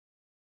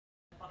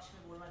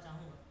बोलना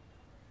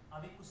चाहूँगा।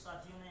 अभी कुछ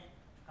साथियों ने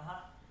कहा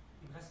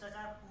कि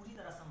भ्रष्टाचार पूरी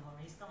तरह संभव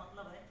नहीं, इसका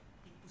मतलब है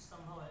कि कुछ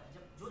संभव है।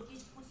 जब जो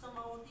चीज़ कुछ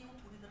संभव होती है वो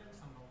पूरी तरह भी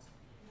संभव हो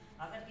सकती है।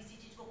 अगर किसी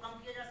चीज़ को कम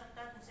किया जा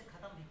सकता है तो उसे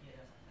खत्म भी किया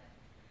जा सकता है।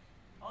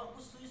 और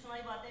कुछ सुनी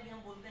सुनाई बातें भी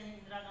हम बोलते हैं।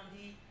 इंदिरा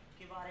गांधी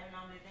के बारे में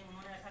नाम लेते हैं,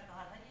 उन्होंने ऐसा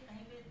कहा था कि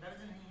कहीं पे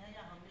दर्ज नहीं है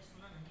या हमने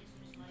सुना नहीं,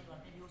 सुनी सुनाई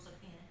बातें भी हो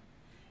सकती हैं।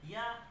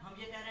 या हम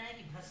ये कह रहे हैं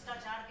कि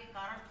भ्रष्टाचार के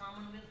कारण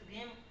कॉमनवेल्थ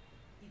गेम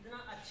इतना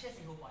अच्छे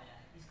से हो पाया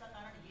है, इसका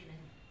कारण ये नहीं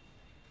है।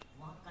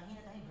 वहाँ कहीं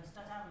ना कहीं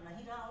भ्रष्टाचार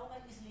नहीं रहा होगा,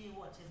 इसलिए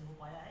वो अच्छे से हो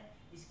पाया है।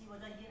 इसकी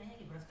वजह ये नहीं है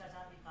कि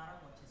भ्रष्टाचार के कारण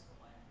वो अच्छे से हो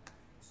पाया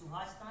है।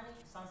 सुभाषतानी,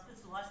 संस्कृत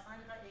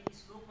सुभाषतानी का एक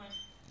श्लोक में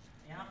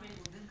यहाँ पे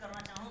उद्धृत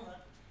करना चाहूँगा।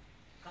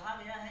 कहा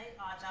गया है,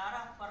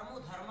 आचारः परमो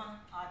धर्मः,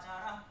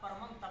 आचारः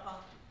परमं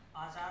तपः,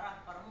 आचारः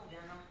परमो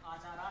ज्ञानम,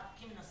 आचारात्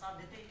किम न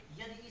साध्यते।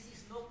 यदि इस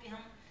श्लोक के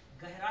हम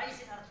गहराई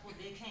से अर्थ को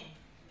देखें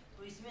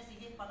तो इसमें से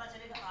ये पता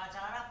चलेगा,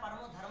 आचारः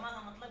परमो धर्म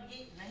का मतलब ये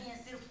नहीं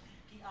है सिर्फ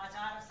कि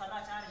आचार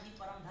सदाचार ही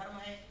परम धर्म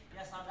है,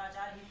 या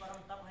सदाचार ही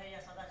परम तप है, या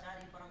सदाचार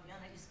ही परम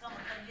ज्ञान है। इसका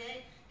मतलब ये है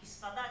कि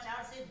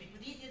सदाचार से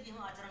विपरीत यदि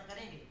हम आचरण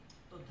करेंगे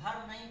तो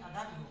धर्म नहीं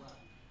अधर्म होगा।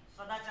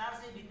 सदाचार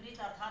से विपरीत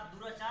अर्थात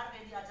दुराचार का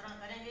यदि आचरण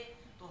करेंगे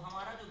तो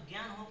हमारा जो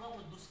ज्ञान होगा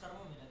वो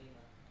दुष्कर्मों में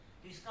लगेगा।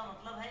 तो इसका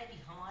मतलब है कि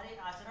हमारे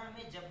आचरण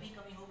में जब भी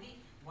कमी होगी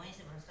वहीं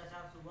से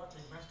भ्रष्टाचार शुरुआत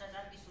होगी।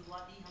 भ्रष्टाचार की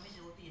शुरुआत ही हमें से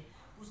होती है।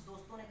 कुछ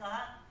दोस्तों ने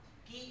कहा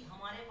कि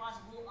हमारे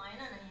पास वो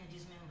आईना नहीं है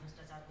जिसमें हम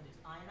भ्रष्टाचार को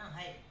देख। आईना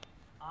है,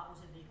 आप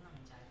उसे देखना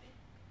नहीं चाहते।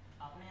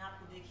 अपने आप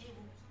को देखिए,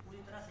 वो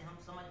पूरी तरह से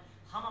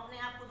हम अपने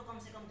आप को तो कम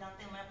से कम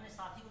जानते हैं। मैं अपने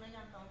साथी को नहीं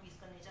जानता हूँ कि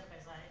इसका नेचर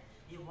कैसा है,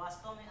 ये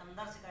वास्तव में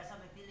अंदर से कैसा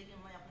व्यक्ति है, लेकिन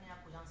मैं अपने आप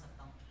को जान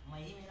सकता हूँ।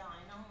 मैं ही मेरा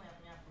आईना हूँ, मैं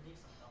अपने आप को देख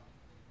सकता हूँ।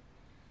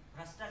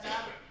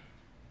 भ्रष्टाचार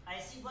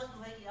ऐसी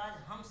वस्तु है कि आज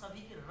हम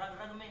सभी के रग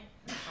रग में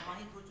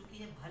समाहित हो चुकी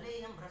है। भले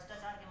ही हम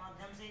भ्रष्टाचार के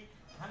माध्यम से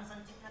धन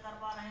संचित न कर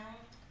पा रहे हों,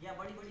 या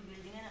बड़ी बड़ी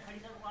बिल्डिंगें न खड़ी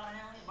कर पा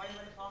रहे हों, या बड़े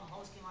बड़े फार्म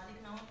हाउस के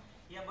मालिक न हों,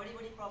 या बड़ी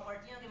बड़ी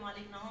प्रॉपर्टियों के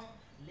मालिक न हों,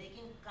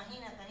 लेकिन कहीं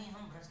ना कहीं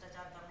हम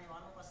भ्रष्टाचार करने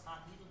वालों का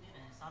साथ ही तो दे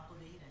रहे हैं, साथ तो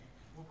दे ही रहे हैं।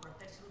 वो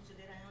प्रत्यक्ष रूप से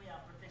दे रहे हो या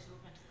अप्रत्यक्ष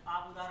रूप में।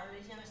 आप उदाहरण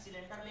लीजिए, हमें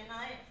सिलेंडर लेना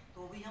है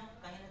तो भी हम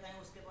कहीं ना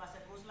कहीं उसके पास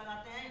अप्रोच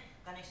लगाते हैं,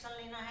 कनेक्शन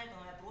लेना है तो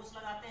हम अप्रोच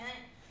लगाते हैं,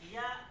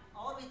 या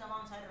और भी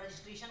तमाम सारे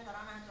रजिस्ट्रेशन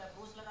कराना है तो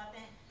अप्रोच लगाते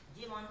हैं।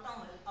 ये मानता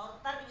हूँ, और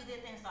तर्क भी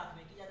देते हैं साथ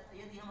में कि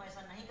यदि हम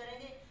ऐसा नहीं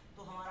करेंगे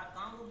तो हमारा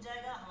काम रुक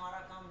जाएगा, हमारा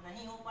काम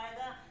नहीं हो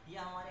पाएगा,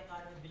 या हमारे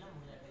कार्य में विलम्ब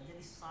हो जाएगा।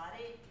 यदि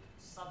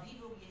सभी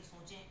लोग ये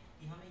सोचें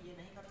कि हमें ये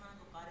नहीं करना है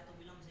तो कार्य तो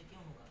विलम्ब से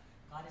क्यों होगा,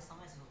 कार्य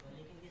समय से होगा।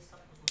 लेकिन ये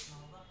सबको सोचना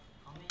होगा,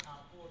 हमें,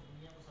 आपको और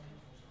दुनिया को सभी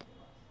को सोचना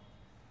होगा।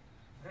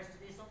 भ्रष्ट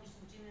देशों की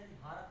सूची में यदि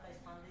भारत का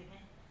स्थान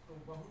देखें तो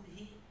बहुत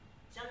ही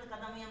चंद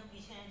कदम ही हम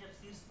पीछे हैं जब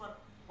शीर्ष पर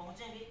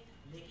पहुंचेंगे।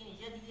 लेकिन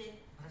यदि ये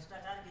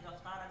भ्रष्टाचार की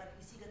रफ्तार अगर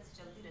इसी गति से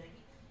चलती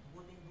रहेगी तो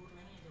वो दिन दूर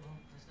नहीं है जब हम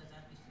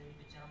भ्रष्टाचार की श्रेणी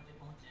पे चरम पे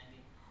पहुंच जाएंगे।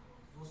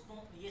 दोस्तों,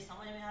 ये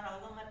समझ में आ रहा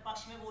होगा, मैं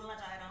पक्ष में बोलना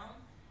चाह रहा हूँ।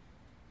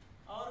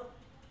 और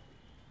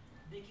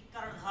देखिए,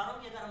 कर्णधारों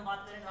की अगर हम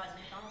बात करें,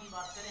 राजनेताओं की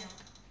बात करें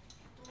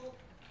तो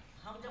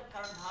हम जब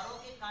कर्णधारों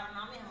के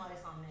कारनामे हमारे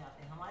सामने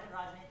आते हैं, हमारे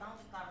राजनेताओं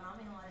के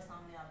कारनामे हमारे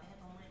सामने आते हैं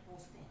तो हम उन्हें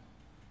कोसते हैं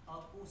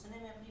और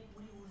कोसने में अपनी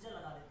पूरी ऊर्जा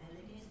लगा देते हैं।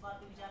 लेकिन इस बात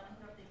पे विचार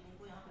नहीं करते कि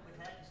इनको यहाँ पे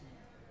बैठाया किसने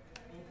है,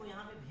 इनको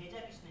यहाँ पे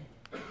भेजा किसने है।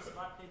 इस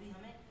बात पे भी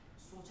हमें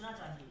सोचना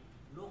चाहिए।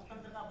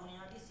 लोकतंत्र का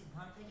बुनियादी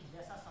सिद्धांत है कि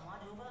जैसा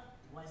समाज होगा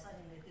वैसा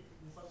ही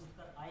नेतृत्व ऊपर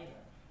उठकर आएगा।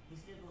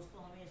 इसलिए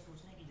दोस्तों, हमें ये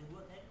सोचने की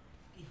जरूरत है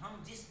कि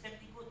हम जिस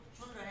व्यक्ति को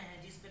चुन रहे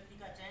हैं, जिस व्यक्ति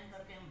का चयन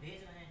करके हम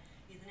भेज रहे हैं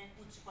इतने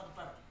उच्च पद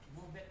पर,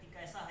 वो व्यक्ति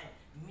कैसा है।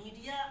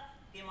 मीडिया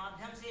के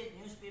माध्यम से,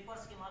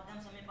 न्यूज़पेपर्स के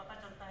माध्यम से हमें पता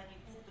चलता है कि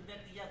उक्त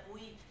व्यक्ति या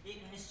कोई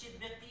एक निश्चित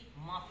व्यक्ति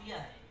माफिया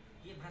है,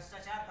 ये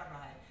भ्रष्टाचार कर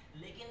रहा है।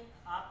 लेकिन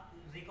आप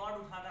रिकॉर्ड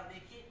उठाकर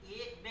देखिए,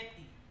 एक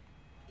व्यक्ति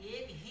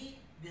एक ही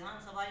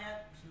विधानसभा या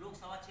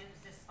लोकसभा क्षेत्र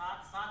से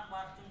 7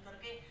 बार चुन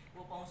करके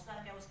वो पहुंचता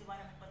है, क्या उसके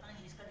बारे में पता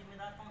नहीं? इसका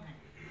जिम्मेदार कौन है?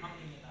 हम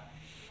जिम्मेदार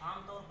हैं।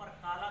 आमतौर पर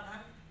काला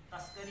धन,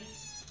 तस्करी,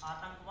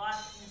 आतंकवाद,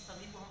 इन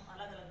सभी को हम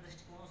अलग अलग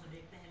दृष्टिकोणों से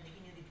देखते हैं।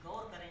 लेकिन यदि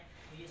गौर करें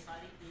तो ये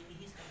सारी एक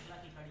ही श्रृंखला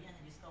की कड़ियाँ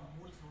हैं जिसका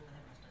मूल स्रोत है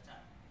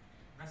भ्रष्टाचार।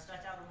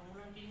 भ्रष्टाचार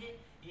उन्मूलन के लिए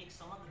एक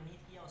समग्र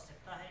नीति की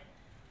आवश्यकता है।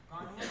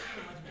 कानून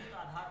की मजबूत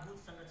आधारभूत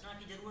संरचना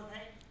की जरूरत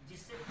है,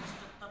 जिससे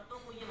भ्रष्ट तत्वों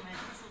को ये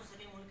महसूस हो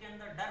सके, उनके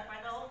अंदर डर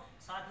पैदा हो,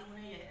 साथ ही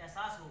उन्हें यह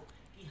एहसास हो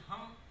कि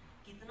हम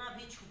कितना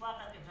भी छुपा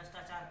करके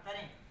भ्रष्टाचार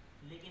करें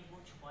लेकिन वो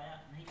छुपाया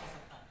नहीं जा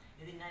सकता।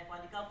 यदि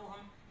न्यायपालिका को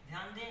हम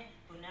ध्यान दें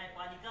तो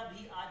न्यायपालिका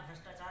भी आज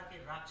भ्रष्टाचार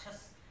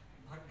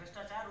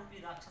रूपी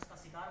राक्षस का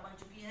शिकार बन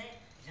चुकी है,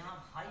 जहां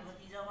भाई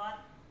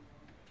भतीजावाद,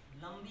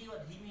 लंबी व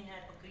धीमी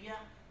न्याय प्रक्रिया,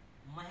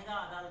 महंगा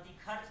अदालती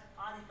खर्च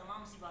आदि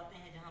तमाम सी बातें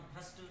हैं, जहां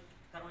भ्रष्ट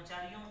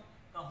कर्मचारियों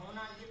का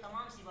होना, ये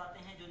तमाम सी बातें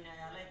हैं जो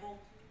न्यायालय को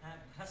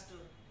भ्रष्ट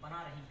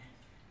बना रही हैं।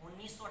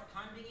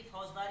 1998 की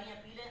फौजदारी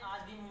अपीलें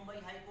आज भी मुंबई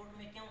हाई कोर्ट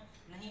में क्यों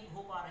नहीं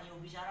हो पा रही हैं, वो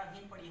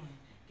विचाराधीन पड़ी हुई हैं,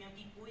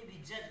 क्योंकि कोई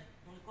भी जज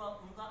उनका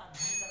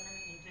अध्ययन करने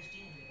में इंटरेस्ट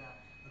ही नहीं ले रहा,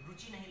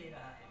 रुचि नहीं ले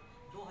रहा है।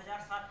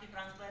 2007 की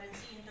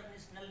ट्रांसपेरेंसी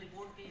इंटरनेशनल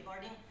रिपोर्ट के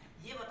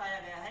अकॉर्डिंग ये बताया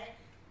गया है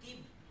कि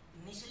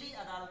निचली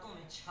अदालतों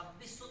में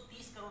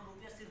 2630 करोड़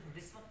रुपया सिर्फ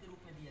रिश्वत के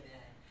रूप में दिया गया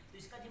है। तो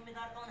इसका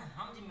जिम्मेदार कौन है?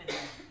 हम जिम्मेदार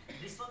हैं।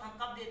 रिश्वत हम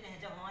कब देते हैं?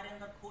 जब हमारे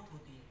अंदर खोट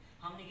होती है,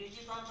 हम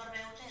निगेटिव काम कर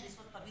रहे होते हैं,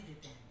 रिश्वत तभी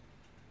देते हैं।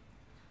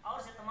 और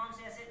से तमाम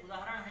से ऐसे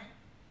उदाहरण हैं।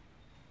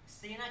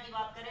 सेना की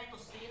बात करें तो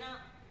सेना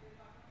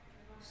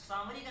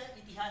सामरिक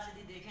इतिहास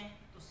यदि देखें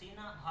तो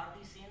सेना,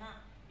 भारतीय सेना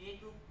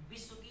एक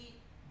विश्व की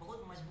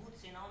बहुत मजबूत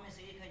सेनाओं में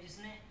से एक है,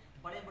 जिसने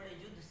बड़े बड़े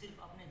युद्ध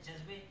सिर्फ अपने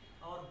जज्बे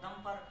और दम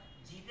पर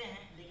जीते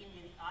हैं। लेकिन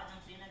यदि आज हम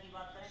सेना की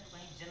बात करें तो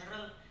कहीं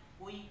जनरल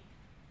कोई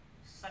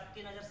शक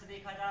की नज़र से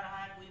देखा जा रहा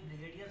है, कोई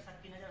ब्रिगेडियर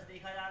शक की नज़र से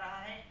देखा जा रहा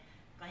है,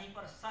 कहीं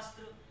पर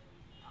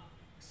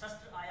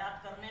शस्त्र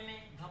आयात करने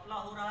में घपला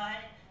हो रहा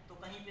है, तो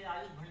कहीं पे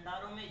आयुध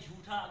भंडारों में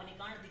झूठा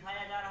अग्निकांड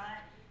दिखाया जा रहा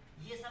है।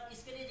 ये सब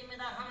इसके लिए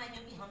जिम्मेदार हम हैं,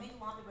 क्योंकि हम ही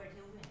वहाँ पे बैठे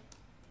हुए हैं।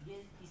 ये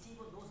किसी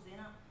को दोष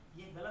देना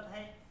ये गलत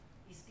है।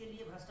 इसके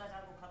लिए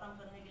भ्रष्टाचार को ख़त्म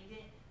करने के लिए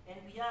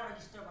NPR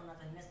रजिस्टर बनना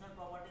चाहिए, नेशनल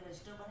प्रॉपर्टी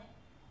रजिस्टर बने,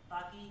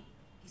 ताकि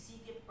किसी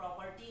के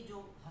प्रॉपर्टी जो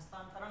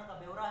हस्तांतरण का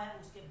ब्यौरा है,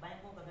 उसके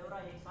बैंकों का ब्यौरा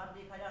एक साथ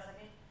देखा जा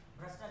सके।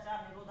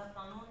 भ्रष्टाचार निरोधक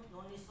कानून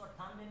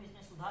 1998 में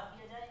इसमें सुधार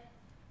किया जाए,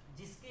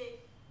 जिसके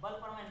बल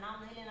पर मैं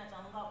नाम नहीं लेना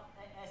चाहूँगा,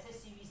 ऐसे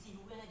CVC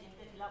हुए हैं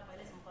जिनके खिलाफ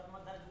पहले से मुकदमा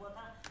दर्ज हुआ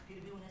था, फिर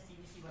भी उन्हें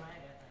CVC बनाया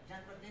गया था।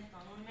 जनप्रतिनिधि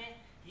कानून में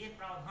ये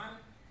प्रावधान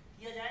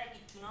किया जाए कि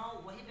चुनाव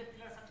वही व्यक्ति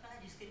लड़ सकता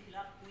है जिसके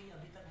खिलाफ कोई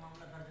अभी तक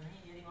मामला दर्ज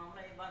नहीं। यदि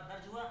मामला एक बार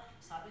दर्ज हुआ,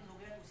 साबित हो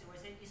गया, तो उसे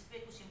वैसे इस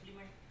पर कुछ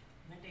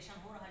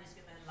इम्प्लीमेंटेशन हो रहा है,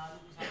 जिसके तहत लालू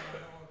प्रसाद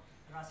यादव और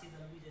राशिद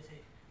अलवी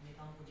जैसे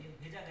नेताओं को जेल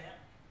भेजा गया।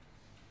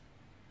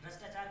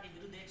 भ्रष्टाचार के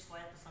विरुद्ध एक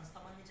स्वायत्त संस्था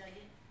बननी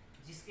चाहिए,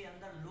 जिसके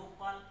अंदर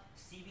लोकपाल,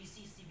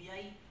 CBC,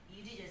 CBI,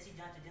 ED जैसी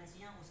जांच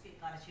एजेंसियां उसके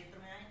कार्यक्षेत्र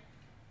में आए,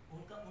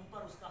 उन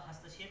पर उसका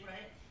हस्तक्षेप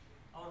रहे।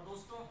 और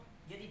दोस्तों,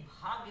 यदि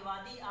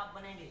भाग्यवादी आप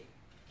बनेंगे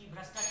कि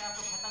भ्रष्टाचार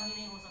तो खत्म ही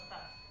नहीं हो सकता,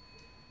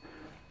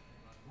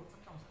 बोल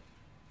सकता हूँ सर,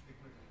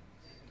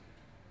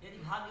 यदि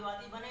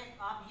भाग्यवादी बने,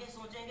 आप ये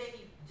सोचेंगे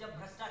कि जब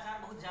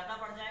भ्रष्टाचार बहुत ज़्यादा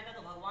बढ़ जाएगा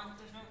तो भगवान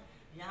कृष्ण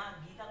यहाँ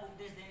गीता को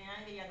उपदेश देने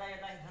आएंगे, यदा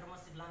यदा ही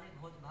धर्मस्य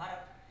ग्लानिर्भवति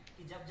भारत,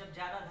 कि जब जब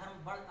ज़्यादा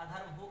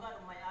अधर्म होगा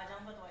तो मैं आ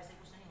जाऊँगा। तो ऐसे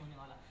कुछ नहीं होने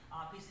वाला।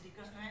 आप ही श्री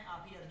कृष्ण हैं,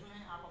 आप ही अर्जुन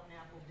हैं, आप अपने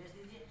आप को उपदेश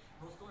दीजिए।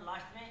 दोस्तों,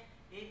 लास्ट में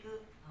एक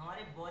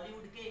हमारे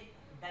बॉलीवुड के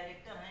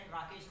डायरेक्टर हैं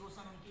राकेश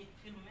रोशन, उनकी एक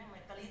फिल्म में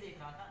मैं कल ही देख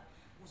रहा था,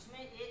 उसमें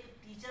एक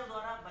टीचर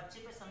द्वारा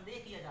बच्चे पे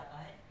संदेह किया जाता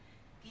है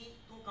कि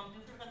तुम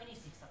कंप्यूटर कभी नहीं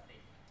सीख सकते।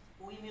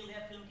 कोई मिल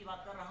गया, फिल्म की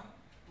बात कर रहा हूँ,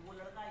 तो वो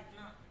लड़का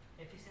इतना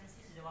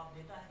एफिशिएंसी से जवाब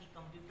देता है कि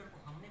कंप्यूटर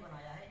को हमने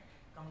बनाया है,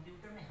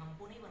 कंप्यूटर ने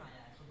हमको नहीं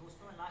बनाया है। तो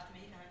दोस्तों, मैं लास्ट में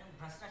ही कहना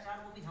भ्रष्टाचार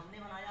को भी हमने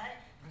बनाया है,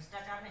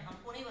 भ्रष्टाचार ने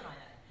हमको नहीं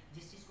बनाया है।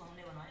 जिस चीज़ को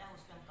हमने बनाया है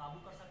उस पर हम काबू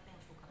कर